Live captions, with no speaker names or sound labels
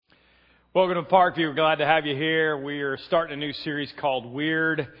Welcome to Parkview. We're glad to have you here. We are starting a new series called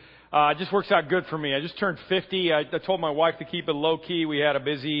Weird. It just works out good for me. I just turned 50. I told my wife to keep it low key. We had a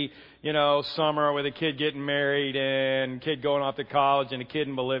busy, summer with a kid getting married and kid going off to college and a kid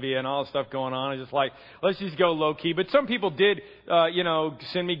in Bolivia and all this stuff going on. I just like, let's just go low key. But some people did,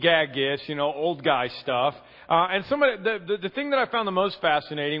 send me gag gifts, old guy stuff. And the thing that I found the most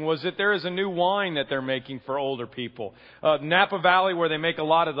fascinating was that there is a new wine that they're making for older people. Napa Valley, where they make a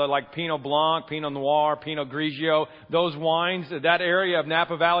lot of the Pinot Blanc, Pinot Noir, Pinot Grigio, those wines, that area of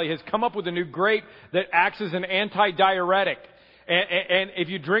Napa Valley has come up with a new grape that acts as an anti-diuretic. And if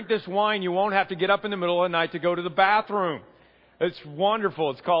you drink this wine, you won't have to get up in the middle of the night to go to the bathroom. It's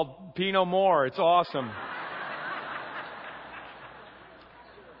wonderful. It's called Pinot Noir. It's awesome.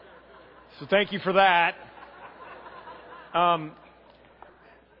 So thank you for that.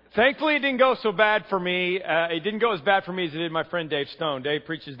 Thankfully, it didn't go so bad for me. It didn't go as bad for me as it did my friend Dave Stone. Dave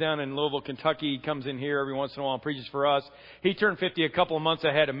preaches down in Louisville, Kentucky. He comes in here every once in a while and preaches for us. He turned 50 a couple of months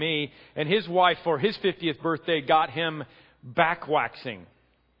ahead of me, and his wife, for his 50th birthday, got him back waxing.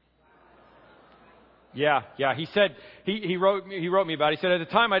 Yeah. He said, he wrote me about it. He said, at the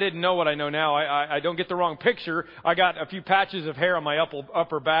time I didn't know what I know now. I don't get the wrong picture. I got a few patches of hair on my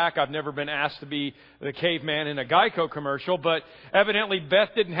upper back. I've never been asked to be the caveman in a Geico commercial, but evidently Beth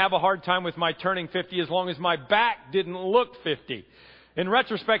didn't have a hard time with my turning 50 as long as my back didn't look 50. In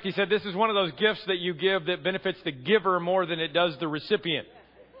retrospect, he said, this is one of those gifts that you give that benefits the giver more than it does the recipient.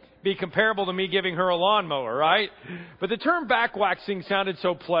 Be comparable to me giving her a lawnmower, right? But the term back waxing sounded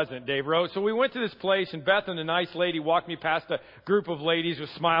so pleasant, Dave wrote. So we went to this place, and Beth and a nice lady walked me past a group of ladies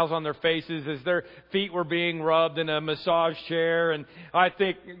with smiles on their faces as their feet were being rubbed in a massage chair. And I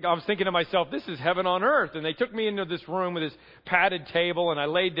was thinking to myself, this is heaven on earth. And they took me into this room with this padded table, and I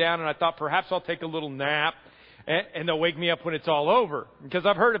laid down, and I thought perhaps I'll take a little nap. And they'll wake me up when it's all over. Because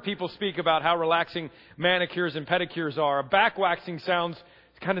I've heard of people speak about how relaxing manicures and pedicures are. Back waxing sounds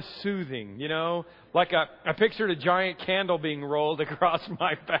kind of soothing, like I pictured a giant candle being rolled across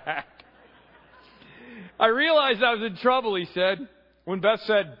my back. I realized I was in trouble, he said, when Beth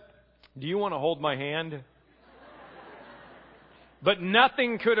said, do you want to hold my hand? But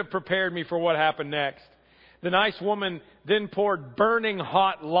nothing could have prepared me for what happened next. The nice woman then poured burning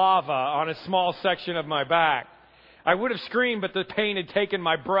hot lava on a small section of my back. I would have screamed, but the pain had taken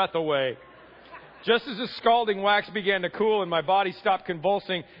my breath away. Just as the scalding wax began to cool and my body stopped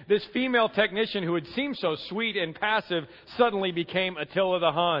convulsing, this female technician who had seemed so sweet and passive suddenly became Attila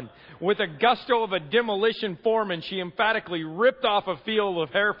the Hun. With the gusto of a demolition foreman, she emphatically ripped off a field of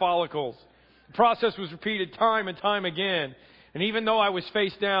hair follicles. The process was repeated time and time again. And even though I was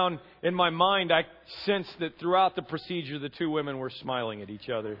face down in my mind, I sensed that throughout the procedure, the two women were smiling at each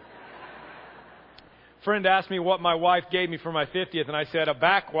other. A friend asked me what my wife gave me for my 50th, and I said, a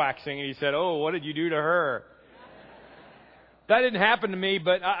back waxing. And he said, oh, what did you do to her? That didn't happen to me,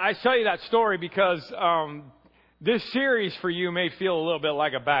 but I tell you that story because this series for you may feel a little bit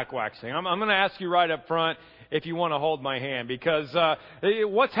like a back waxing. I'm going to ask you right up front if you want to hold my hand, because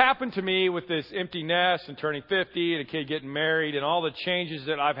what's happened to me with this empty nest and turning 50 and a kid getting married and all the changes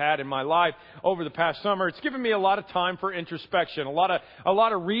that I've had in my life over the past summer, it's given me a lot of time for introspection, a lot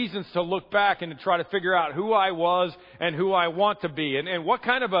of reasons to look back and to try to figure out who I was and who I want to be, and what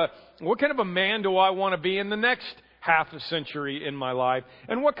kind of a man do I want to be in the next half a century in my life,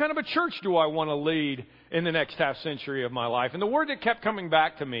 and what kind of a church do I want to lead in the next half century of my life. And the word that kept coming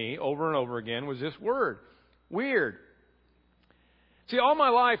back to me over and over again was this word. Weird. See, all my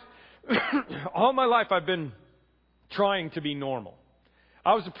life I've been trying to be normal.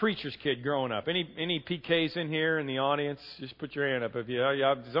 I was a preacher's kid growing up. Any PKs in here in the audience? Just put your hand up if you.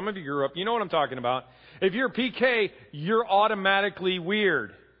 Some of you grew up. You know what I'm talking about. If you're a PK, you're automatically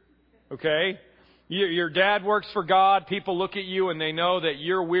weird. Okay? Your dad works for God. People look at you and they know that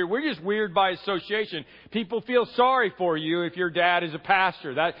you're weird. We're just weird by association. People feel sorry for you if your dad is a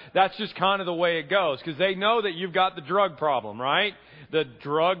pastor. That's just kind of the way it goes, because they know that you've got the drug problem, right? The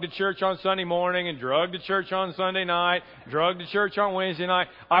drug to church on Sunday morning and drug to church on Sunday night, drug to church on Wednesday night.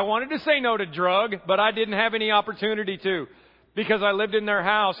 I wanted to say no to drug, but I didn't have any opportunity to, because I lived in their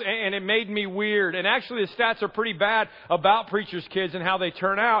house, and it made me weird. And actually the stats are pretty bad about preachers' kids and how they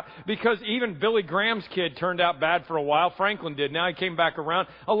turn out, because even Billy Graham's kid turned out bad for a while. Franklin did. Now he came back around.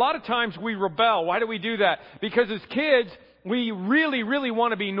 A lot of times we rebel. Why do we do that? Because as kids, we really, really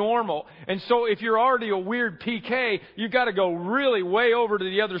want to be normal. And so if you're already a weird PK, you've got to go really way over to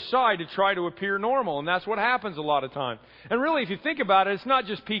the other side to try to appear normal. And that's what happens a lot of times. And really, if you think about it, it's not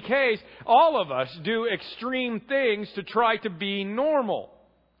just PKs. All of us do extreme things to try to be normal.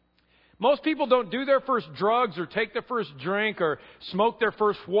 Most people don't do their first drugs or take their first drink or smoke their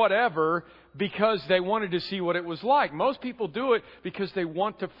first whatever because they wanted to see what it was like. Most people do it because they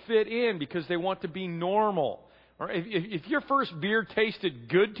want to fit in, because they want to be normal. Or if your first beer tasted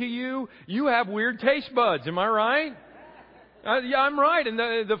good to you, you have weird taste buds. Am I right? Yeah, I'm right. And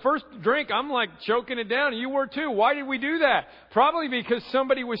the first drink, I'm like choking it down. You were too. Why did we do that? Probably because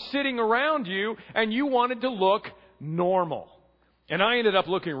somebody was sitting around you and you wanted to look normal. And I ended up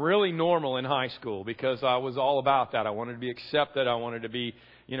looking really normal in high school because I was all about that. I wanted to be accepted. I wanted to be,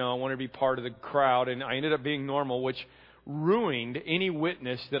 I wanted to be part of the crowd. And I ended up being normal, which ruined any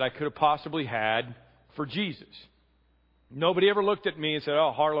witness that I could have possibly had for Jesus. Nobody ever looked at me and said,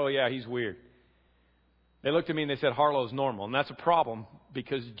 oh, Harlow, yeah, he's weird. They looked at me and they said, Harlow's normal. And that's a problem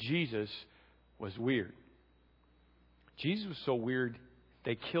because Jesus was weird. Jesus was so weird,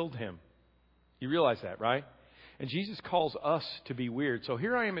 they killed him. You realize that, right? And Jesus calls us to be weird. So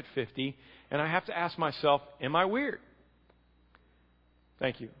here I am at 50, and I have to ask myself, am I weird?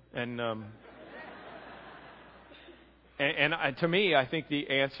 Thank you. And to me, I think the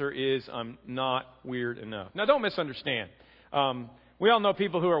answer is I'm not weird enough. Now, don't misunderstand. We all know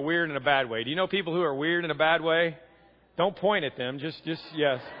people who are weird in a bad way. Do you know people who are weird in a bad way? Don't point at them. Just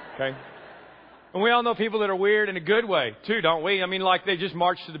yes. Okay. And we all know people that are weird in a good way, too, don't we? I mean, like they just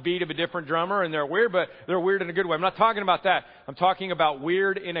march to the beat of a different drummer and they're weird, but they're weird in a good way. I'm not talking about that. I'm talking about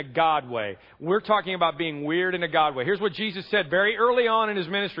weird in a God way. We're talking about being weird in a God way. Here's what Jesus said very early on in his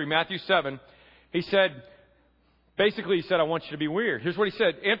ministry, Matthew 7. He said, I want you to be weird. Here's what he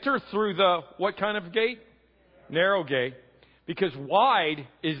said. Enter through the, what kind of gate? Narrow gate. Because wide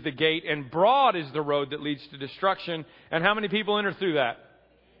is the gate and broad is the road that leads to destruction. And how many people enter through that?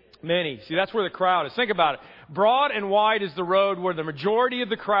 Many. See, that's where the crowd is. Think about it. Broad and wide is the road where the majority of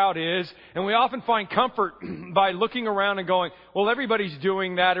the crowd is. And we often find comfort by looking around and going, well, everybody's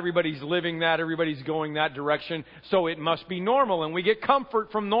doing that. Everybody's living that. Everybody's going that direction. So it must be normal. And we get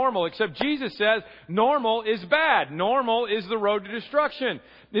comfort from normal. Except Jesus says normal is bad. Normal is the road to destruction.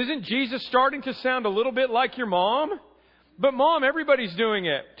 Isn't Jesus starting to sound a little bit like your mom? But Mom, everybody's doing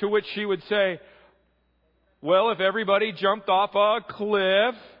it. To which she would say, well, if everybody jumped off a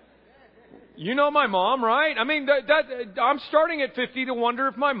cliff... You know my mom, right? I mean, I'm starting at 50 to wonder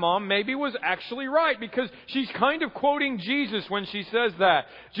if my mom maybe was actually right because she's kind of quoting Jesus when she says that.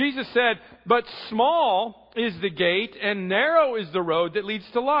 Jesus said, but small is the gate and narrow is the road that leads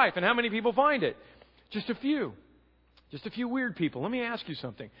to life. And how many people find it? Just a few. Just a few weird people. Let me ask you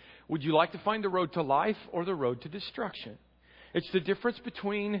something. Would you like to find the road to life or the road to destruction? It's the difference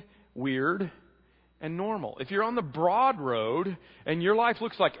between weird and normal. If you're on the broad road and your life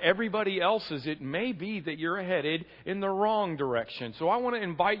looks like everybody else's, it may be that you're headed in the wrong direction. So I want to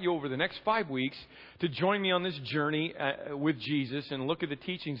invite you over the next 5 weeks to join me on this journey with Jesus and look at the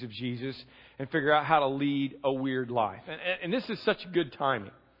teachings of Jesus and figure out how to lead a weird life. And this is such good timing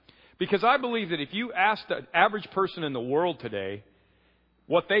because I believe that if you asked the average person in the world today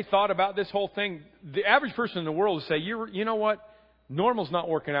what they thought about this whole thing, the average person in the world would say, you know what? Normal's not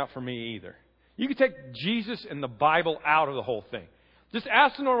working out for me either. You could take Jesus and the Bible out of the whole thing. Just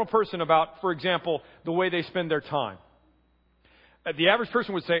ask a normal person about, for example, the way they spend their time. The average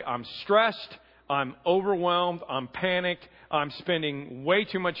person would say, I'm stressed, I'm overwhelmed, I'm panicked, I'm spending way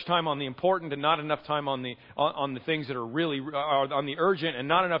too much time on the important and not enough time on the things that are really on the urgent and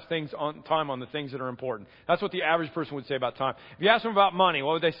not enough time on the things that are important. That's what the average person would say about time. If you ask them about money,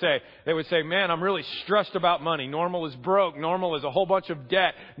 what would they say? They would say, man, I'm really stressed about money. Normal is broke. Normal is a whole bunch of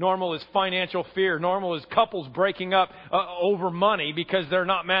debt. Normal is financial fear. Normal is couples breaking up over money because they're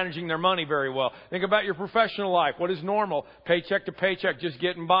not managing their money very well. Think about your professional life. What is normal? Paycheck to paycheck, just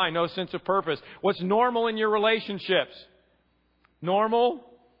getting by, no sense of purpose. What's normal in your relationships? Normal,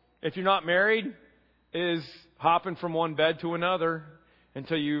 if you're not married, is hopping from one bed to another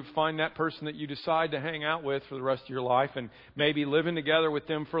until you find that person that you decide to hang out with for the rest of your life and maybe living together with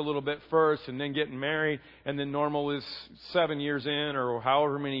them for a little bit first and then getting married. And then normal is 7 years in or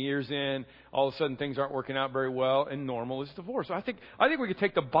however many years in. All of a sudden things aren't working out very well and normal is divorce. I think we could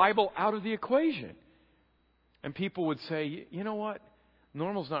take the Bible out of the equation. And people would say, you know what?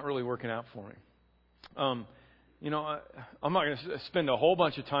 Normal's not really working out for me. I'm not going to spend a whole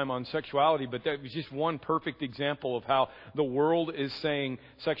bunch of time on sexuality, but that was just one perfect example of how the world is saying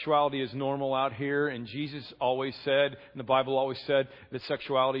sexuality is normal out here. And Jesus always said, and the Bible always said, that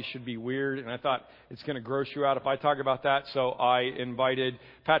sexuality should be weird. And I thought it's going to gross you out if I talk about that. So I invited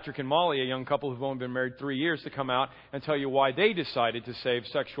Patrick and Molly, a young couple who've only been married 3 years, to come out and tell you why they decided to save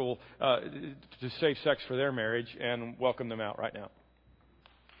sex for their marriage, and welcome them out right now.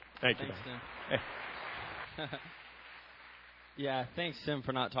 Thank you. Thanks, Yeah, thanks, Tim,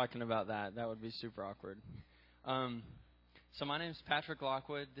 for not talking about that. That would be super awkward. So my name's Patrick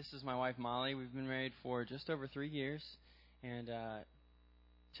Lockwood. This is my wife, Molly. We've been married for just over 3 years. And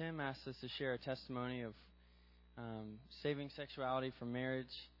Tim asked us to share a testimony of saving sexuality from marriage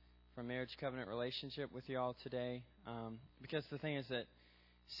covenant relationship with you all today. Because the thing is that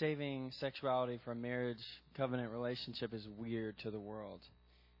saving sexuality from marriage covenant relationship is weird to the world.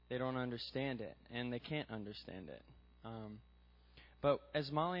 They don't understand it, and they can't understand it. But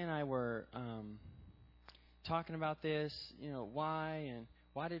as Molly and I were talking about this, why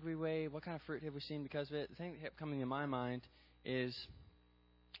did we wait? What kind of fruit have we seen because of it? The thing that kept coming to my mind is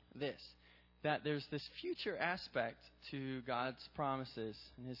this, that there's this future aspect to God's promises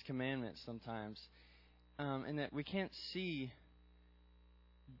and His commandments sometimes, and that we can't see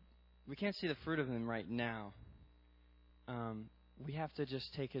the fruit of them right now. We have to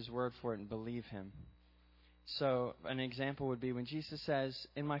just take His word for it and believe Him. So an example would be when Jesus says,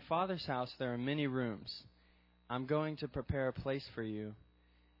 "In my Father's house there are many rooms. I'm going to prepare a place for you."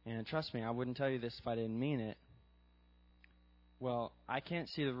 And trust me, I wouldn't tell you this if I didn't mean it. Well, I can't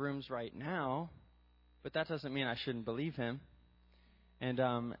see the rooms right now, but that doesn't mean I shouldn't believe Him. And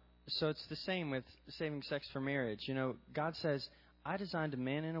so it's the same with saving sex for marriage. God says, "I designed a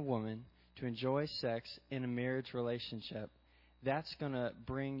man and a woman to enjoy sex in a marriage relationship." That's going to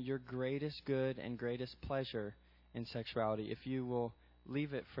bring your greatest good and greatest pleasure in sexuality if you will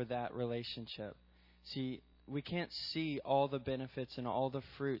leave it for that relationship. See, we can't see all the benefits and all the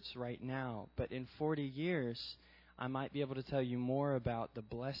fruits right now, but in 40 years, I might be able to tell you more about the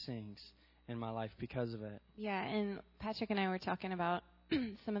blessings in my life because of it. Yeah, and Patrick and I were talking about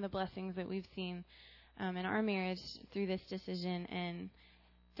some of the blessings that we've seen in our marriage through this decision, and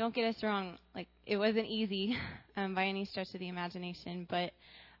don't get us wrong, it wasn't easy by any stretch of the imagination, but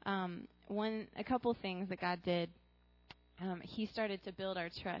a couple things that God did, He started to build our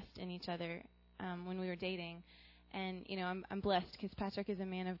trust in each other when we were dating. And, I'm blessed because Patrick is a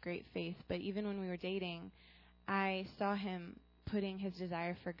man of great faith, but even when we were dating, I saw him putting his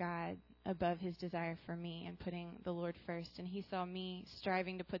desire for God above his desire for me and putting the Lord first. And he saw me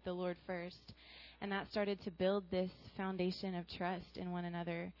striving to put the Lord first. And that started to build this foundation of trust in one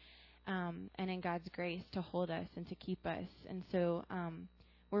another and in God's grace to hold us and to keep us. And so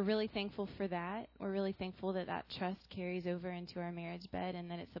we're really thankful for that. We're really thankful that that trust carries over into our marriage bed and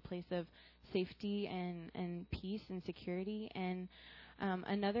that it's a place of safety and peace and security. And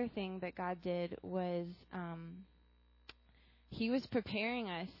another thing that God did was He was preparing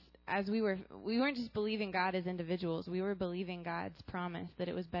us as we weren't just believing God as individuals. We were believing God's promise that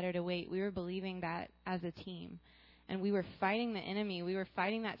it was better to wait. We were believing that as a team. And we were fighting the enemy. We were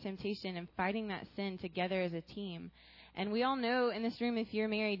fighting that temptation and fighting that sin together as a team. And we all know in this room, if you're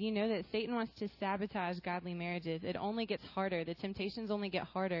married, you know that Satan wants to sabotage godly marriages. It only gets harder. The temptations only get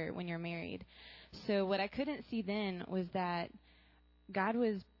harder when you're married. So what I couldn't see then was that God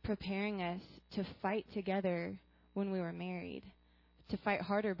was preparing us to fight together when we were married, to fight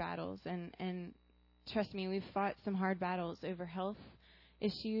harder battles. And trust me, we've fought some hard battles over health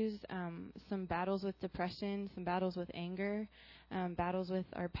issues, some battles with depression, some battles with anger, battles with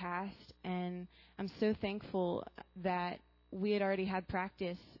our past. And I'm so thankful that we had already had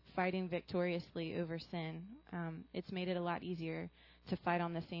practice fighting victoriously over sin. It's made it a lot easier to fight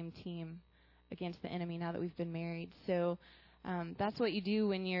on the same team against the enemy now that we've been married. So that's what you do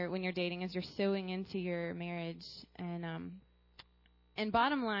when you're dating, is you're sowing into your marriage. And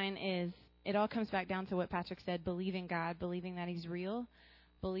bottom line is, it all comes back down to what Patrick said: believing God, believing that He's real,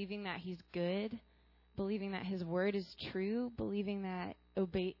 believing that He's good, believing that His word is true, believing that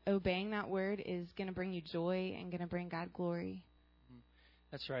obeying that word is going to bring you joy and going to bring God glory.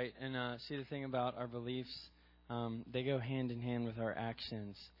 That's right. And see, the thing about our beliefs, they go hand in hand with our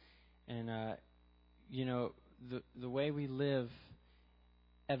actions. And, the way we live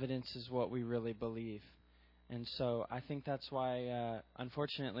evidences what we really believe. And so I think that's why,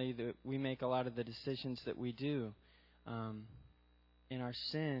 unfortunately, we make a lot of the decisions that we do. In our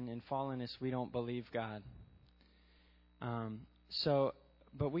sin and fallenness, we don't believe God.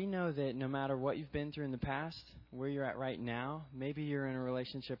 But we know that no matter what you've been through in the past, where you're at right now, maybe you're in a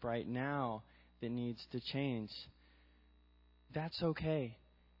relationship right now that needs to change. That's okay.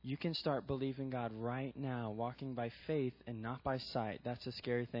 You can start believing God right now, walking by faith and not by sight. That's a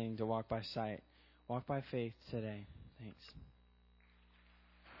scary thing, to walk by sight. Walk by faith today. Thanks.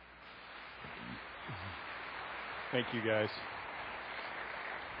 Thank you, guys.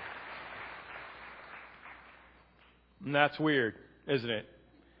 And that's weird, isn't it?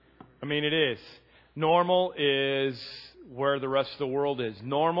 I mean, it is. Normal is where the rest of the world is.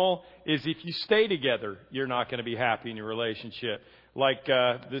 Normal is if you stay together, you're not going to be happy in your relationship. Like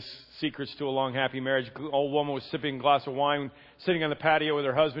this Secrets to a Long Happy Marriage. Old woman was sipping a glass of wine, sitting on the patio with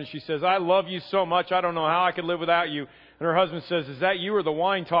her husband. She says, I love you so much, I don't know how I could live without you. And her husband says, is that you or the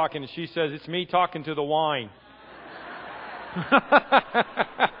wine talking? And she says, it's me talking to the wine.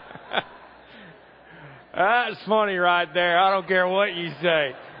 That's funny right there. I don't care what you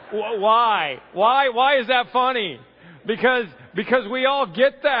say. Why? Why is that funny? Because we all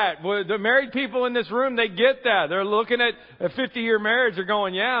get that. The married people in this room, they get that. They're looking at a 50-year marriage. They're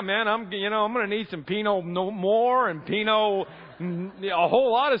going, yeah, man, I'm going to need some Pinot Noir and Pinot, a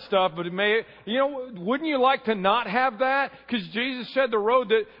whole lot of stuff. But wouldn't you like to not have that? Because Jesus said the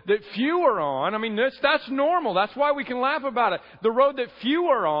road that few are on. I mean, that's normal. That's why we can laugh about it. The road that few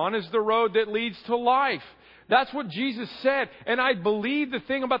are on is the road that leads to life. That's what Jesus said. And I believe the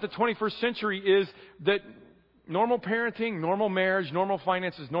thing about the 21st century is that normal parenting, normal marriage, normal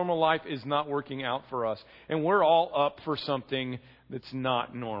finances, normal life is not working out for us. And we're all up for something that's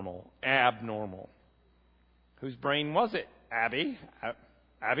not normal, abnormal. Whose brain was it? Abby?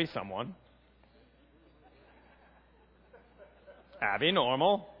 Abby someone. Abby,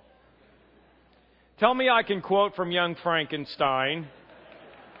 normal. Tell me I can quote from Young Frankenstein.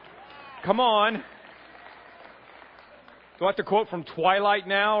 Come on. Do I have to quote from Twilight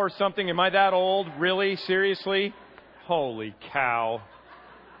now or something? Am I that old? Really? Seriously? Holy cow.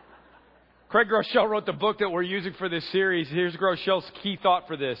 Craig Groeschel wrote the book that we're using for this series. Here's Groeschel's key thought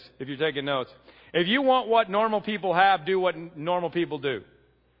for this, if you're taking notes. If you want what normal people have, do what normal people do.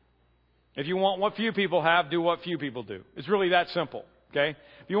 If you want what few people have, do what few people do. It's really that simple. Okay?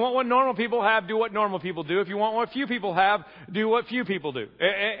 If you want what normal people have, do what normal people do. If you want what few people have, do what few people do.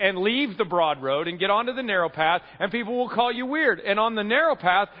 And leave the broad road and get onto the narrow path, and people will call you weird. And on the narrow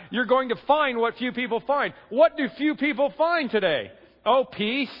path, you're going to find what few people find. What do few people find today? Oh,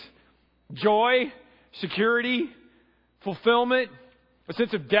 peace, joy, security, fulfillment, a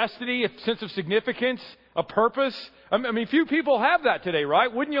sense of destiny, a sense of significance, a purpose. I mean, few people have that today,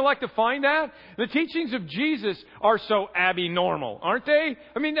 right? Wouldn't you like to find that? The teachings of Jesus are so abnormal, aren't they?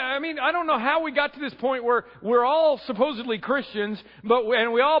 I mean, I don't know how we got to this point where we're all supposedly Christians,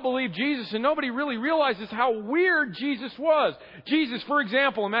 and we all believe Jesus, and nobody really realizes how weird Jesus was. Jesus, for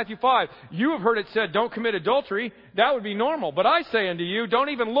example, in Matthew 5, you have heard it said, don't commit adultery. That would be normal. But I say unto you, don't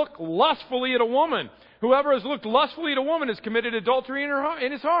even look lustfully at a woman. Whoever has looked lustfully at a woman has committed adultery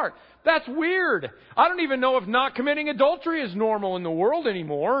in his heart. That's weird. I don't even know if not committing adultery is normal in the world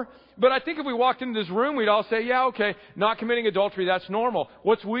anymore. But I think if we walked into this room, we'd all say, yeah, okay, not committing adultery, that's normal.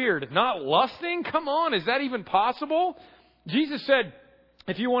 What's weird? Not lusting? Come on, is that even possible? Jesus said,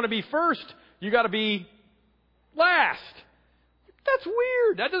 if you want to be first, you got to be last. That's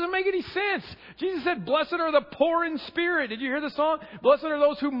weird. That doesn't make any sense. Jesus said, blessed are the poor in spirit. Did you hear the song? Blessed are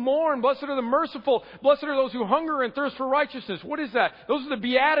those who mourn. Blessed are the merciful. Blessed are those who hunger and thirst for righteousness. What is that? Those are the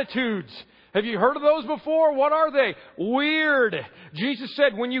Beatitudes. Have you heard of those before? What are they? Weird. Jesus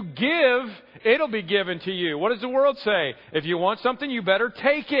said, when you give, it'll be given to you. What does the world say? If you want something, you better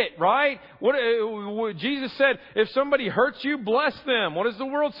take it, right? Jesus said, if somebody hurts you, bless them. What does the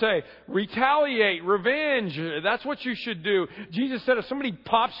world say? Retaliate, revenge. That's what you should do. Jesus said, if somebody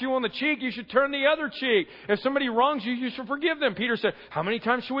pops you on the cheek, you should turn the other cheek. If somebody wrongs you, you should forgive them. Peter said, how many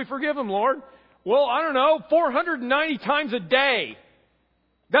times should we forgive them, Lord? Well, I don't know, 490 times a day.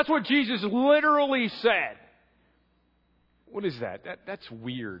 That's what Jesus literally said. What is that? That's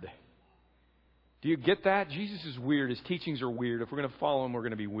weird. Do you get that? Jesus is weird. His teachings are weird. If we're going to follow him, we're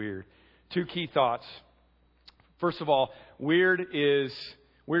going to be weird. Two key thoughts. First of all, weird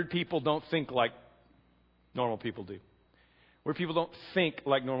people don't think like normal people do. Weird people don't think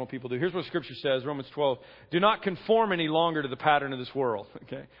like normal people do. Here's what Scripture says, Romans 12. Do not conform any longer to the pattern of this world.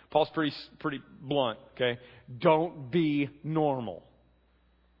 Okay? Paul's pretty blunt. Okay? Don't be normal.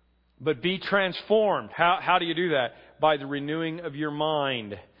 But be transformed. How do you do that? By the renewing of your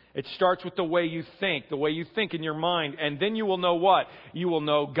mind. It starts with the way you think in your mind. And then you will know what? You will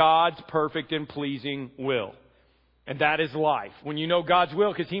know God's perfect and pleasing will. And that is life. When you know God's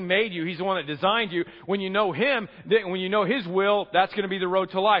will, because He made you, He's the one that designed you. When you know Him, when you know His will, that's going to be the road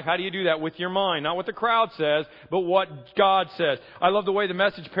to life. How do you do that? With your mind. Not what the crowd says, but what God says. I love the way the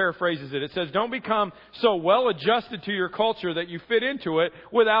Message paraphrases it. It says, don't become so well adjusted to your culture that you fit into it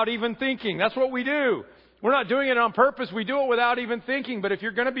without even thinking. That's what we do. We're not doing it on purpose. We do it without even thinking. But if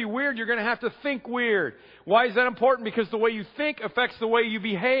you're going to be weird, you're going to have to think weird. Why is that important? Because the way you think affects the way you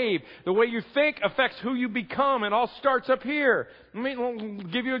behave. The way you think affects who you become. It all starts up here. Let me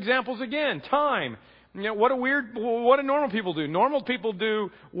give you examples again. Time. You know, what do normal people do? Normal people do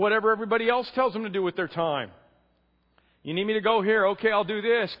whatever everybody else tells them to do with their time. You need me to go here? Okay, I'll do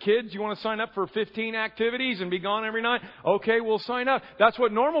this. Kids, you want to sign up for 15 activities and be gone every night? Okay, we'll sign up. That's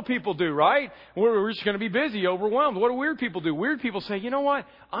what normal people do, right? We're just going to be busy, overwhelmed. What do weird people do? Weird people say, you know what?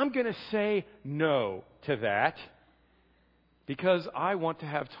 I'm going to say no to that because I want to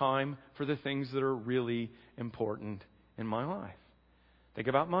have time for the things that are really important in my life. Think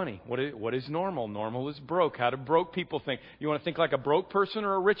about money. What is normal? Normal is broke. How do broke people think? You want to think like a broke person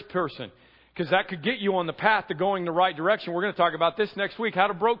or a rich person? Because that could get you on the path to going the right direction. We're going to talk about this next week. How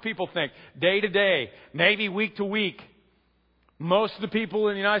do broke people think? Day to day, maybe week to week. Most of the people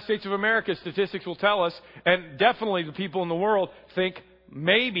in the United States of America, statistics will tell us, and definitely the people in the world, think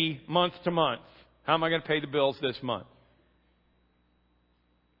maybe month to month. How am I going to pay the bills this month?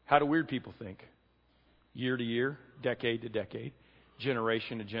 How do weird people think? Year to year, decade to decade,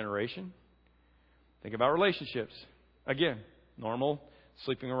 generation to generation. Think about relationships. Again, normal,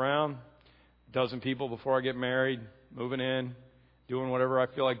 sleeping around. Dozen people before I get married, moving in, doing whatever I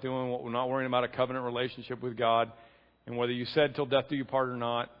feel like doing, not worrying about a covenant relationship with God. And whether you said till death do you part or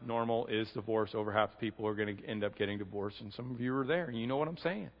not, normal is divorce. Over half the people are going to end up getting divorced. And some of you are there, and you know what I'm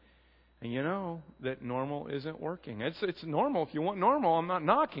saying. And you know that normal isn't working. It's normal. If you want normal, I'm not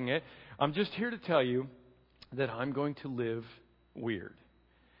knocking it. I'm just here to tell you that I'm going to live weird.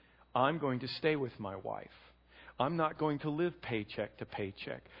 I'm going to stay with my wife. I'm not going to live paycheck to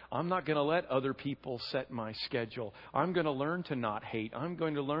paycheck. I'm not going to let other people set my schedule. I'm going to learn to not hate. I'm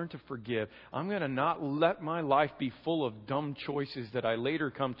going to learn to forgive. I'm going to not let my life be full of dumb choices that I later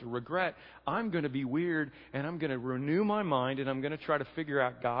come to regret. I'm going to be weird, and I'm going to renew my mind, and I'm going to try to figure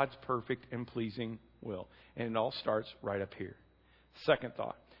out God's perfect and pleasing will. And it all starts right up here. Second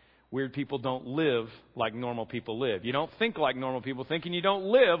thought. Weird people don't live like normal people live. You don't think like normal people think, and you don't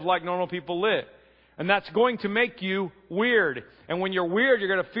live like normal people live. And that's going to make you weird. And when you're weird,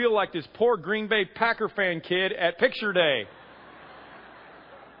 you're going to feel like this poor Green Bay Packer fan kid at picture day.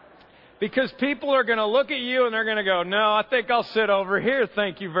 Because people are going to look at you and they're going to go, no, I think I'll sit over here.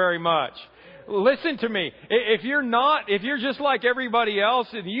 Thank you very much. Listen to me. If you're just like everybody else,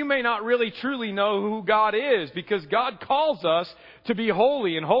 you may not really truly know who God is, because God calls us to be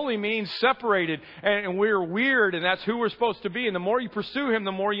holy, and holy means separated, and we're weird, and that's who we're supposed to be. And the more you pursue Him,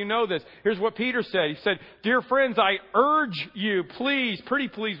 the more you know this. Here's what Peter said. He said, dear friends, I urge you, please, pretty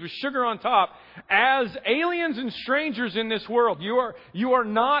please, with sugar on top, as aliens and strangers in this world. You are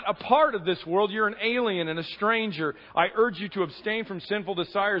not a part of this world. You're an alien and a stranger. I urge you to abstain from sinful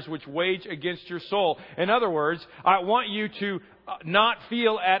desires which wage against your soul. In other words, I want you to not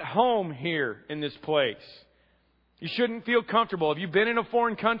feel at home here in this place. You shouldn't feel comfortable. Have you been in a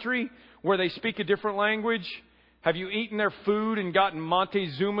foreign country where they speak a different language? Have you eaten their food and gotten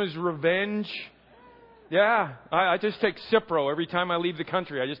Montezuma's revenge? Yeah, I just take Cipro every time I leave the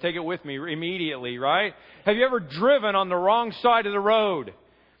country. I just take it with me immediately, right? Have you ever driven on the wrong side of the road?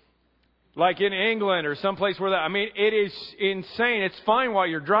 Like in England or someplace where it is insane. It's fine while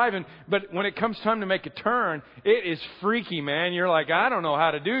you're driving, but when it comes time to make a turn, it is freaky, man. You're like, I don't know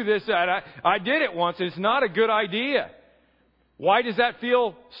how to do this. I did it once. It's not a good idea. Why does that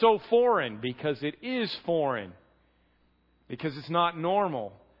feel so foreign? Because it is foreign. Because it's not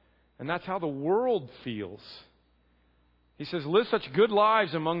normal. And that's how the world feels. He says, live such good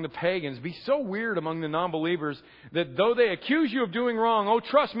lives among the pagans. Be so weird among the non-believers that though they accuse you of doing wrong, oh,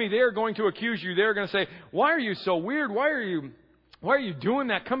 trust me, they're going to accuse you. They're going to say, why are you so weird? Why are you doing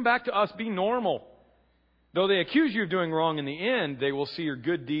that? Come back to us. Be normal. Though they accuse you of doing wrong, in the end, they will see your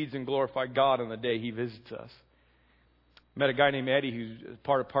good deeds and glorify God on the day He visits us. Met a guy named Eddie who's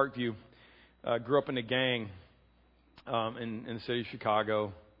part of Parkview. Grew up in a gang in the city of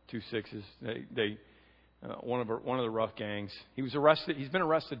Chicago. 2 6s. One of the rough gangs. He was arrested. He's been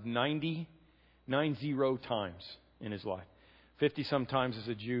arrested 90 times in his life. 50 sometimes as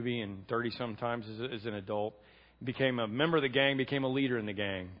a juvie and 30 sometimes as an adult. Became a member of the gang, became a leader in the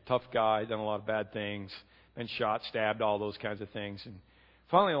gang. Tough guy, done a lot of bad things. Been shot, stabbed, all those kinds of things. And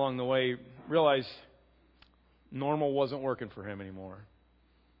finally along the way realized normal wasn't working for him anymore.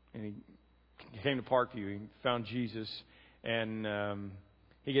 And he came to Parkview. He found Jesus, and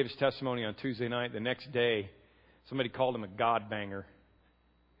he gave his testimony on Tuesday night. The next day, somebody called him a God banger.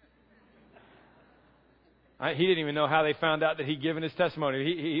 He didn't even know how they found out that he'd given his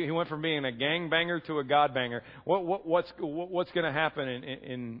testimony. He went from being a gang banger to a God banger. What's going to happen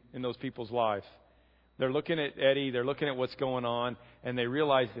in those people's lives? They're looking at Eddie. They're looking at what's going on, and they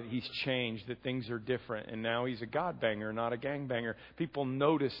realize that he's changed, that things are different, and now he's a God banger, not a gang banger. People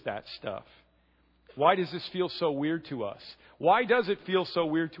notice that stuff. Why does this feel so weird to us? Why does it feel so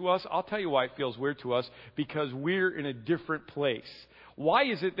weird to us? I'll tell you why it feels weird to us. Because we're in a different place. why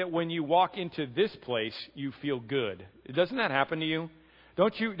is it that when you walk into this place, you feel good? Doesn't that happen to you?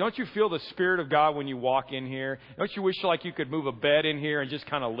 Don't you feel the Spirit of God when you walk in here? Don't you wish like you could move a bed in here and just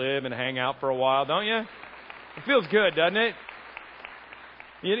kind of live and hang out for a while, don't you? It feels good, doesn't it?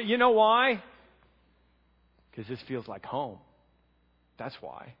 You know why? Because this feels like home. That's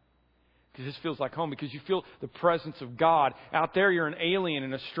why. Because this feels like home. Because you feel the presence of God. Out there you're an alien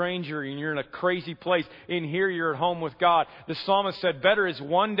and a stranger and you're in a crazy place. In here you're at home with God. The psalmist said, better is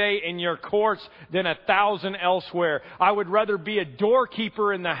one day in your courts than 1,000 elsewhere. I would rather be a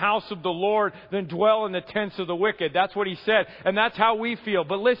doorkeeper in the house of the Lord than dwell in the tents of the wicked. That's what he said. And that's how we feel.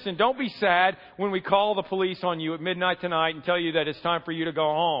 But listen, don't be sad when we call the police on you at midnight tonight and tell you that it's time for you to go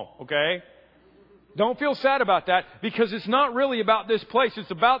home. Okay? Don't feel sad about that, because it's not really about this place.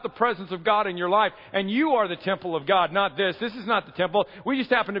 It's about the presence of God in your life. And you are the temple of God, not this. This is not the temple. We just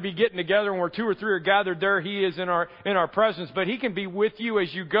happen to be getting together, and where 2 or 3 are gathered, there He is in our presence. But He can be with you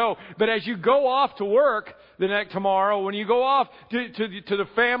as you go. But as you go off to work tomorrow, when you go off to the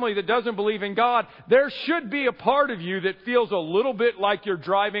family that doesn't believe in God, there should be a part of you that feels a little bit like you're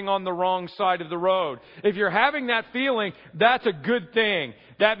driving on the wrong side of the road. If you're having that feeling, that's a good thing.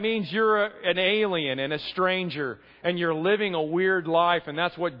 That means you're an alien and a stranger, and you're living a weird life, and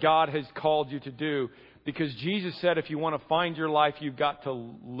that's what God has called you to do. Because Jesus said if you want to find your life, you've got to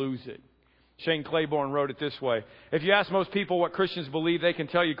lose it. Shane Claiborne wrote it this way. If you ask most people what Christians believe, they can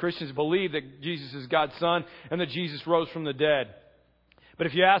tell you Christians believe that Jesus is God's Son and that Jesus rose from the dead. But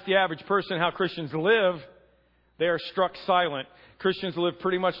if you ask the average person how Christians live, they are struck silent. Christians live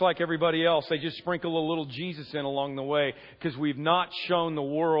pretty much like everybody else. They just sprinkle a little Jesus in along the way because we've not shown the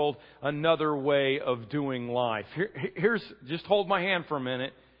world another way of doing life. Here's, just hold my hand for a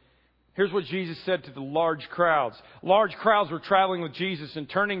minute. Here's what Jesus said to the large crowds. Large crowds were traveling with Jesus, and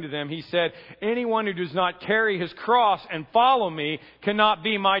turning to them, He said, anyone who does not carry his cross and follow me cannot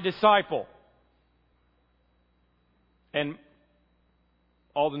be my disciple. And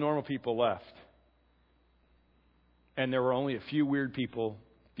all the normal people left. And there were only a few weird people,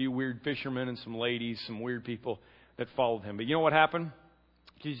 a few weird fishermen and some ladies, some weird people that followed Him. But you know what happened?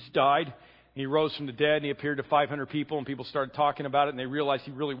 Jesus died. He rose from the dead, and He appeared to 500 people, and people started talking about it, and they realized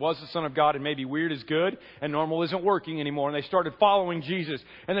He really was the Son of God, and maybe weird is good, and normal isn't working anymore. And they started following Jesus.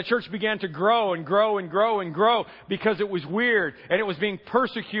 And the church began to grow and grow and grow and grow because it was weird, and it was being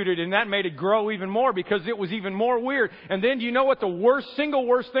persecuted, and that made it grow even more because it was even more weird. And then do you know what the single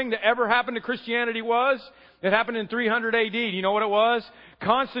worst thing that ever happened to Christianity was? It happened in 300 AD. Do you know what it was?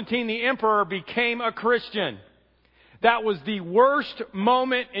 Constantine the emperor became a Christian. That was the worst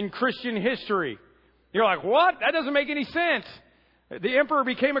moment in Christian history. You're like, what? That doesn't make any sense. The emperor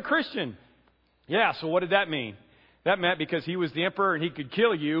became a Christian. Yeah, so what did that mean? That meant because he was the emperor and he could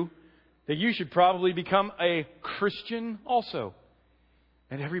kill you, that you should probably become a Christian also.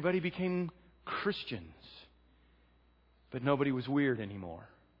 And everybody became Christians. But nobody was weird anymore.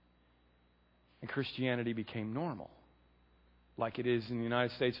 And Christianity became normal. Like it is in the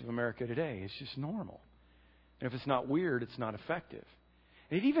United States of America today. It's just normal. And if it's not weird, it's not effective.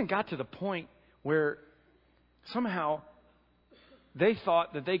 And it even got to the point where somehow they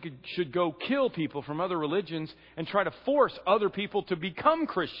thought that they should go kill people from other religions and try to force other people to become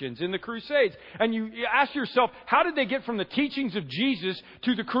Christians in the Crusades. And you ask yourself, how did they get from the teachings of Jesus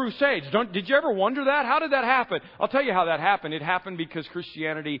to the Crusades? Did you ever wonder that? How did that happen? I'll tell you how that happened. It happened because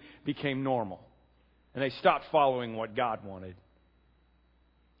Christianity became normal. And they stopped following what God wanted.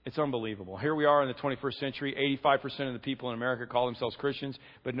 It's unbelievable. Here we are in the 21st century. 85% of the people in America call themselves Christians,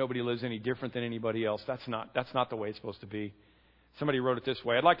 but nobody lives any different than anybody else. That's not the way it's supposed to be. Somebody wrote it this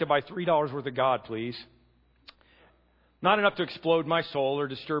way. I'd like to buy $3 worth of God, please. Not enough to explode my soul or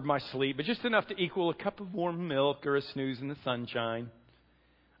disturb my sleep, but just enough to equal a cup of warm milk or a snooze in the sunshine.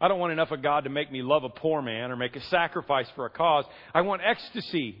 I don't want enough of God to make me love a poor man or make a sacrifice for a cause. I want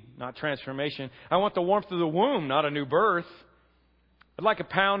ecstasy, not transformation. I want the warmth of the womb, not a new birth. I'd like a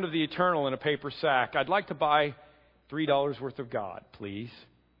pound of the eternal in a paper sack. I'd like to buy $3 worth of God, please.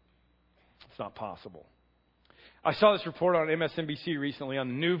 It's not possible. I saw this report on MSNBC recently on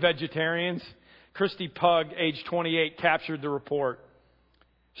the new vegetarians. Christy Pug, age 28, captured the report.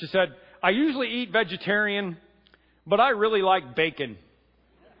 She said, I usually eat vegetarian, but I really like bacon.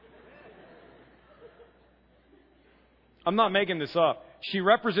 I'm not making this up. She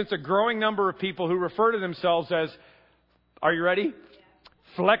represents a growing number of people who refer to themselves as, are you ready?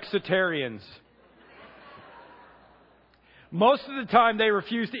 Flexitarians. Most of the time they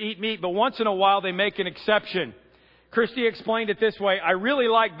refuse to eat meat, but once in a while they make an exception. Christy explained it this way. I really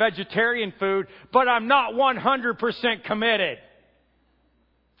like vegetarian food, but I'm not 100% committed.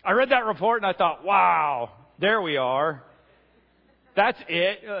 I read that report and I thought, wow, there we are. That's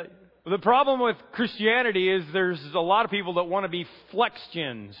it. The problem with Christianity is there's a lot of people that want to be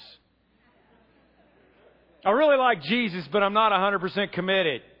flexgens. I really like Jesus, but I'm not 100%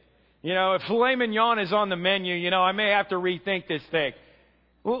 committed. You know, if filet mignon is on the menu, you know, I may have to rethink this thing.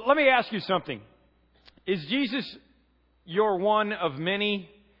 Well, let me ask you something. Is Jesus your one of many,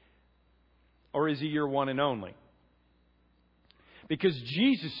 or is He your one and only? Because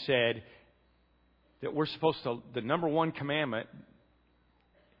Jesus said that we're supposed to, the number one commandment,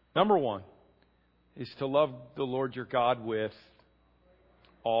 number one, is to love the Lord your God with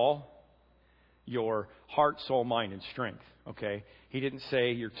all your heart, soul, mind, and strength. Okay? He didn't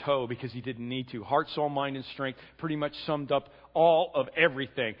say your toe because He didn't need to. Heart, soul, mind, and strength pretty much summed up all of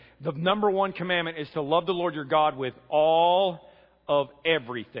everything. The number one commandment is to love the Lord your God with all of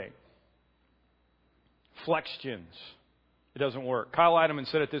everything. Flexgens. It doesn't work. Kyle Adamman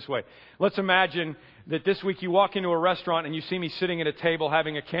said it this way. Let's imagine that this week you walk into a restaurant and you see me sitting at a table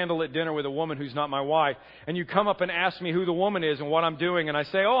having a candlelit dinner with a woman who's not my wife. And you come up and ask me who the woman is and what I'm doing. And I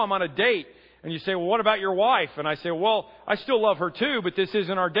say, oh, I'm on a date. And you say, well, what about your wife? And I say, well, I still love her too, but this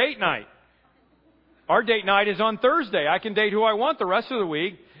isn't our date night. Our date night is on Thursday. I can date who I want the rest of the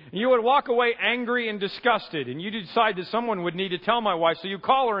week. And you would walk away angry and disgusted. And you decide that someone would need to tell my wife. So you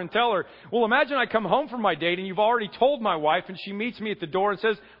call her and tell her, well, imagine I come home from my date and you've already told my wife and she meets me at the door and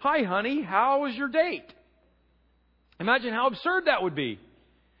says, hi, honey, how was your date? Imagine how absurd that would be.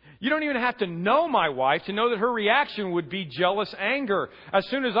 You don't even have to know my wife to know that her reaction would be jealous anger. As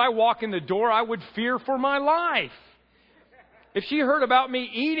soon as I walk in the door, I would fear for my life. If she heard about me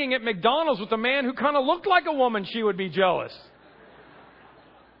eating at McDonald's with a man who kind of looked like a woman, she would be jealous.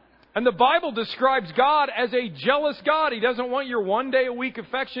 And the Bible describes God as a jealous God. He doesn't want your one day a week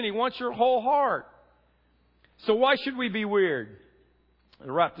affection. He wants your whole heart. So why should we be weird?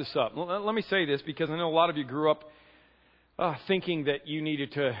 To wrap this up, let me say this because I know a lot of you grew up thinking that you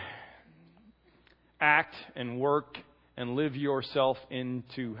needed to act and work and live yourself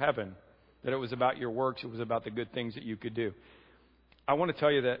into heaven. That it was about your works. It was about the good things that you could do. I want to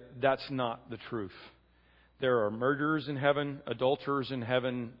tell you that that's not the truth. There are murderers in heaven, adulterers in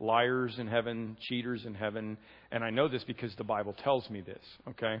heaven, liars in heaven, cheaters in heaven. And I know this because the Bible tells me this,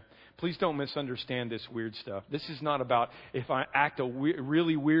 okay? Please don't misunderstand this weird stuff. This is not about if I act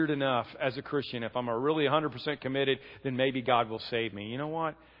really weird enough as a Christian, if I'm a really 100% committed, then maybe God will save me. You know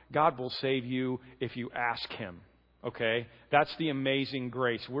what? God will save you if you ask Him. Okay? That's the amazing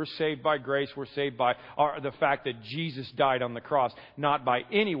grace. We're saved by grace. We're saved by the fact that Jesus died on the cross, not by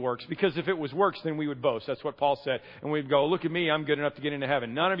any works. Because if it was works, then we would boast. That's what Paul said. And we'd go, look at me, I'm good enough to get into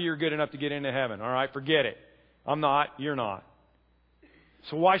heaven. None of you are good enough to get into heaven. All right? Forget it. I'm not. You're not.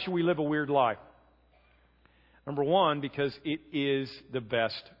 So why should we live a weird life? Number one, because it is the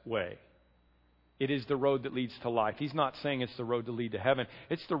best way. It is the road that leads to life. He's not saying it's the road to lead to heaven.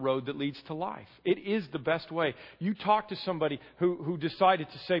 It's the road that leads to life. It is the best way. You talk to somebody who decided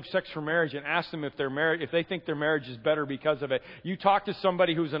to save sex for marriage and ask them if they think their marriage is better because of it. You talk to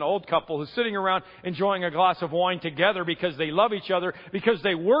somebody who's an old couple who's sitting around enjoying a glass of wine together because they love each other, because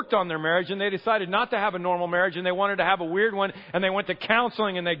they worked on their marriage and they decided not to have a normal marriage and they wanted to have a weird one, and they went to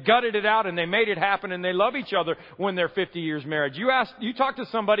counseling and they gutted it out and they made it happen and they love each other when they're 50 years married. You talk to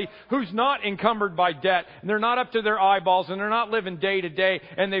somebody who's not encumbered by debt, and they're not up to their eyeballs, and they're not living day to day,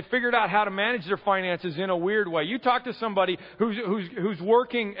 and they figured out how to manage their finances in a weird way. You talk to somebody who's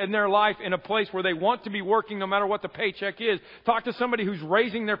working in their life in a place where they want to be working no matter what the paycheck is. Talk to somebody who's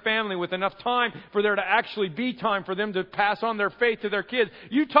raising their family with enough time for there to actually be time for them to pass on their faith to their kids.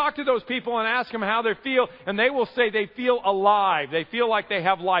 You talk to those people and ask them how they feel, and they will say they feel alive. They feel like they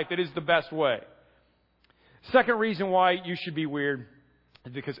have life. It is the best way. Second reason why you should be weird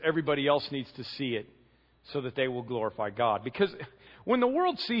is because everybody else needs to see it so that they will glorify God. Because when the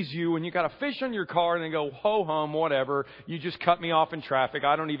world sees you and you got a fish on your car and they go, ho hum, whatever, you just cut me off in traffic,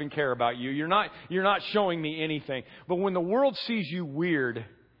 I don't even care about you. You're not showing me anything. But when the world sees you weird,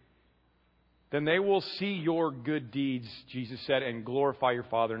 then they will see your good deeds, Jesus said, and glorify your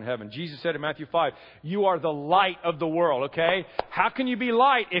Father in heaven. Jesus said in Matthew 5, you are the light of the world, okay? How can you be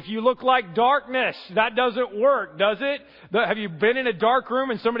light if you look like darkness? That doesn't work, does it? Have you been in a dark room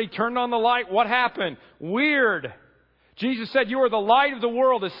and somebody turned on the light? What happened? Weird. Jesus said, you are the light of the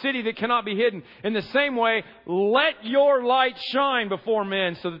world, a city that cannot be hidden. In the same way, let your light shine before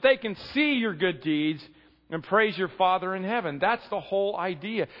men so that they can see your good deeds and praise your Father in heaven. That's the whole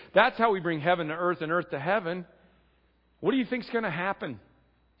idea. That's how we bring heaven to earth and earth to heaven. What do you think is going to happen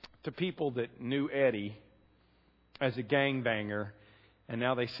to people that knew Eddie as a gangbanger and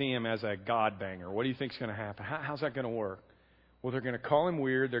now they see him as a God-banger? What do you think is going to happen? How's that going to work? Well, they're going to call him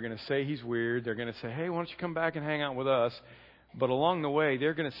weird. They're going to say he's weird. They're going to say, hey, why don't you come back and hang out with us? But along the way,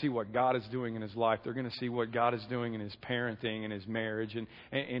 they're going to see what God is doing in his life. They're going to see what God is doing in his parenting and his marriage and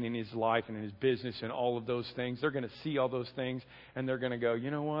in his life and in his business and all of those things. They're going to see all those things and they're going to go,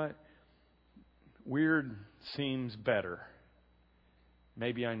 you know what? Weird seems better.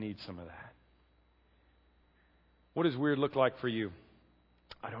 Maybe I need some of that. What does weird look like for you?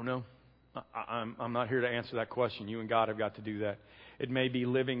 I don't know. I'm not here to answer that question. You and God have got to do that. It may be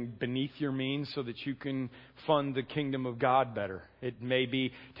living beneath your means so that you can fund the kingdom of God better. It may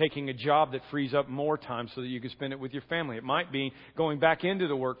be taking a job that frees up more time so that you can spend it with your family. It might be going back into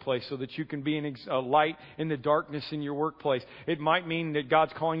the workplace so that you can be a light in the darkness in your workplace. It might mean that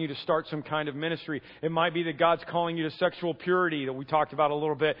God's calling you to start some kind of ministry. It might be that God's calling you to sexual purity that we talked about a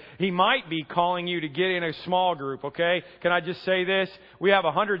little bit. He might be calling you to get in a small group, okay? Can I just say this? We have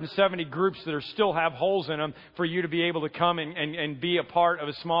 170 groups that still have holes in them for you to be able to come and be a part of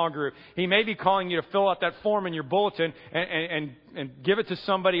a small group. He may be calling you to fill out that form in your bulletin and give it to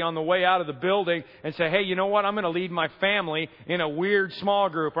somebody on the way out of the building and say, hey, you know what? I'm going to lead my family in a weird small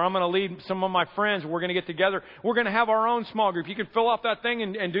group, or I'm going to lead some of my friends. We're going to get together. We're going to have our own small group. You can fill out that thing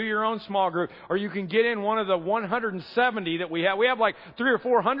and do your own small group, or you can get in one of the 170 that we have. We have like 300 or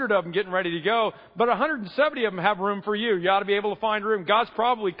 400 of them getting ready to go, but 170 of them have room for you. You ought to be able to find room. God's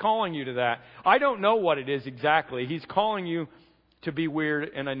probably calling you to that. I don't know what it is exactly. He's calling you to be weird,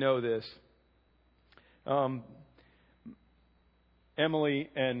 and I know this. Emily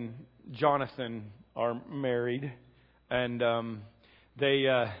and Jonathan are married, and they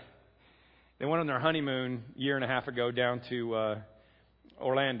went on their honeymoon a year and a half ago down to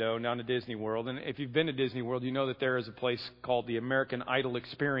Orlando, down to Disney World. And if you've been to Disney World, you know that there is a place called the American Idol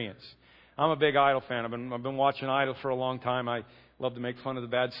Experience. I'm a big Idol fan. I've been watching Idol for a long time. I love to make fun of the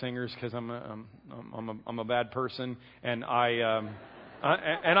bad singers because I'm a bad person, and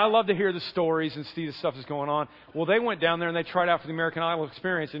I love to hear the stories and see the stuff that's going on. Well, they went down there and they tried out for the American Idol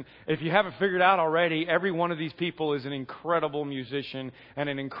Experience. And if you haven't figured out already, every one of these people is an incredible musician and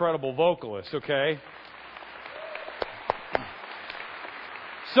an incredible vocalist, okay?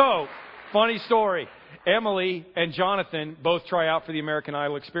 So, funny story. Emily and Jonathan both try out for the American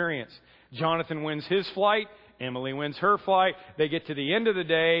Idol Experience. Jonathan wins his flight. Emily wins her flight. They get to the end of the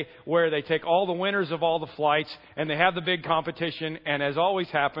day where they take all the winners of all the flights and they have the big competition. And as always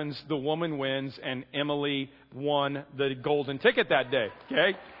happens, the woman wins and Emily won the golden ticket that day.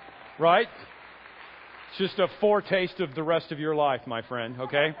 Okay? Right? It's just a foretaste of the rest of your life, my friend.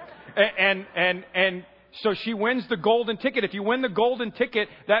 Okay? And so she wins the golden ticket. If you win the golden ticket,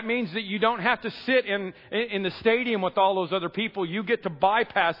 that means that you don't have to sit in the stadium with all those other people. You get to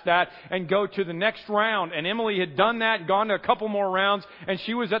bypass that and go to the next round. And Emily had done that, gone to a couple more rounds, and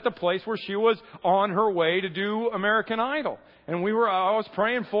she was at the place where she was on her way to do American Idol. And I was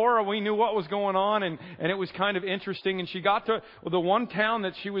praying for her. We knew what was going on, and it was kind of interesting. And she got to the one town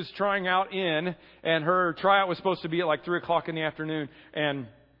that she was trying out in, and her tryout was supposed to be at like 3 o'clock in the afternoon. And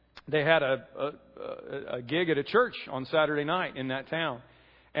they had a gig at a church on Saturday night in that town.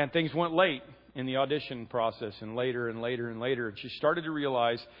 And things went late in the audition process, and later and later and later. And she started to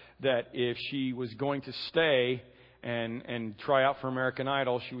realize that if she was going to stay and try out for American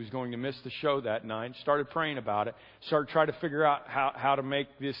Idol, she was going to miss the show that night. Started praying about it. Started trying to figure out how to make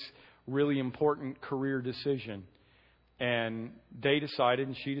this really important career decision. And they decided,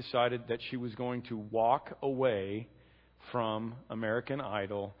 and she decided, that she was going to walk away from American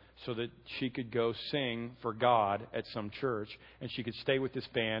Idol so that she could go sing for God at some church, and she could stay with this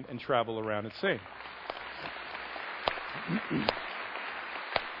band and travel around and sing.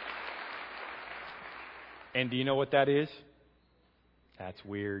 And do you know what that is? That's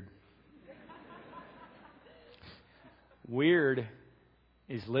weird. Weird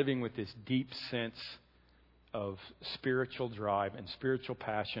is living with this deep sense of spiritual drive and spiritual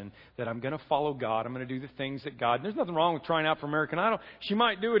passion that I'm going to follow God. I'm going to do the things that God... There's nothing wrong with trying out for American Idol. She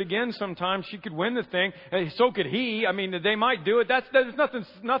might do it again sometime. She could win the thing. And so could he. I mean, they might do it. There's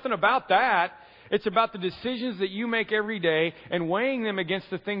nothing about that. It's about the decisions that you make every day and weighing them against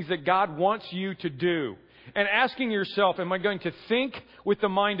the things that God wants you to do. And asking yourself, am I going to think with the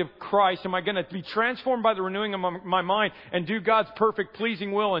mind of Christ? Am I going to be transformed by the renewing of my mind and do God's perfect,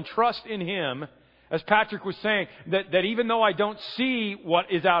 pleasing will and trust in Him? As Patrick was saying, that even though I don't see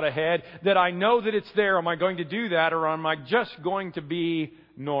what is out ahead, that I know that it's there. Am I going to do that, or am I just going to be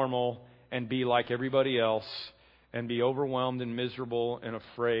normal and be like everybody else and be overwhelmed and miserable and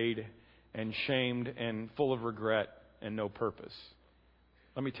afraid and shamed and full of regret and no purpose?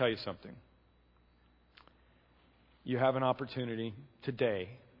 Let me tell you something. You have an opportunity today.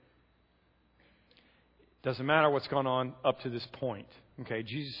 Doesn't matter what's gone on up to this point. Okay,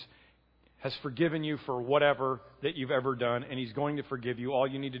 Jesus has forgiven you for whatever that you've ever done, and He's going to forgive you. All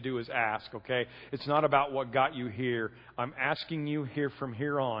you need to do is ask, okay? It's not about what got you here. I'm asking you here from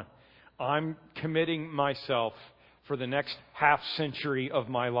here on. I'm committing myself for the next half century of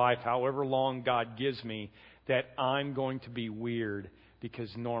my life, however long God gives me, that I'm going to be weird because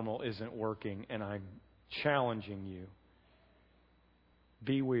normal isn't working, and I'm challenging you.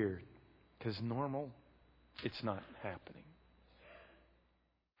 Be weird, because normal, it's not happening.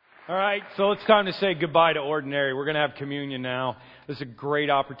 All right, so it's time to say goodbye to ordinary. We're going to have communion now. This is a great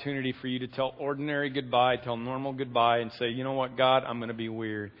opportunity for you to tell ordinary goodbye, tell normal goodbye, and say, you know what, God, I'm going to be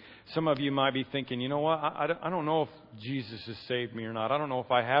weird. Some of you might be thinking, you know what, I don't know if Jesus has saved me or not. I don't know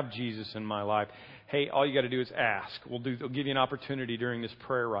if I have Jesus in my life. Hey, all you got to do is ask. We'll give you an opportunity during this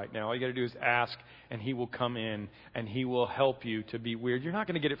prayer right now. All you got to do is ask, and He will come in, and He will help you to be weird. You're not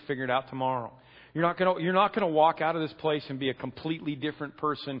going to get it figured out tomorrow. You're not going to walk out of this place and be a completely different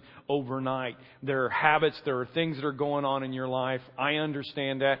person overnight. There are habits, there are things that are going on in your life. I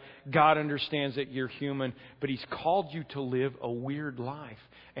understand that. God understands that you're human, but He's called you to live a weird life.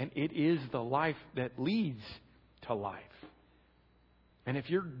 And it is the life that leads to life. And if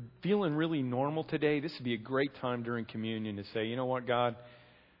you're feeling really normal today, this would be a great time during communion to say, you know what, God,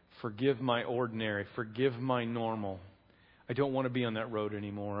 forgive my ordinary, forgive my normal. I don't want to be on that road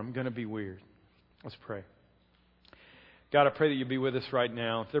anymore. I'm going to be weird. Let's pray. God, I pray that you'll be with us right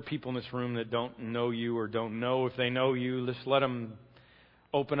now. If there are people in this room that don't know you or don't know if they know you, just let them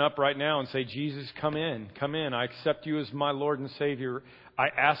open up right now and say, Jesus, come in. Come in. I accept you as my Lord and Savior. I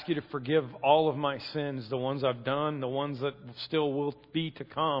ask you to forgive all of my sins, the ones I've done, the ones that still will be to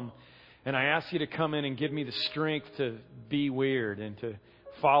come. And I ask you to come in and give me the strength to be weird and to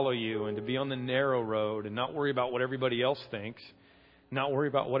follow you and to be on the narrow road and not worry about what everybody else thinks. Not worry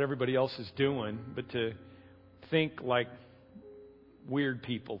about what everybody else is doing, but to think like weird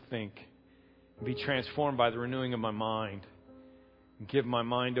people think. Be transformed by the renewing of my mind. And give my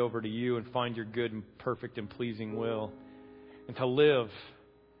mind over to you and find your good and perfect and pleasing will. And to live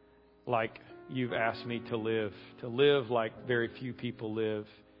like you've asked me to live. To live like very few people live.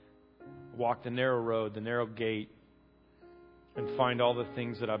 Walk the narrow road, the narrow gate. And find all the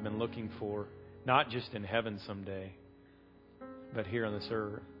things that I've been looking for. Not just in heaven someday, but here on this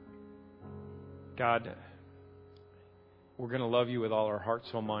earth. God, we're going to love you with all our heart,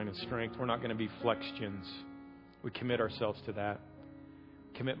 soul, mind, and strength. We're not going to be flextions. We commit ourselves to that.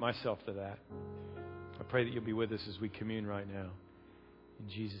 Commit myself to that. I pray that you'll be with us as we commune right now. In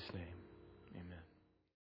Jesus' name.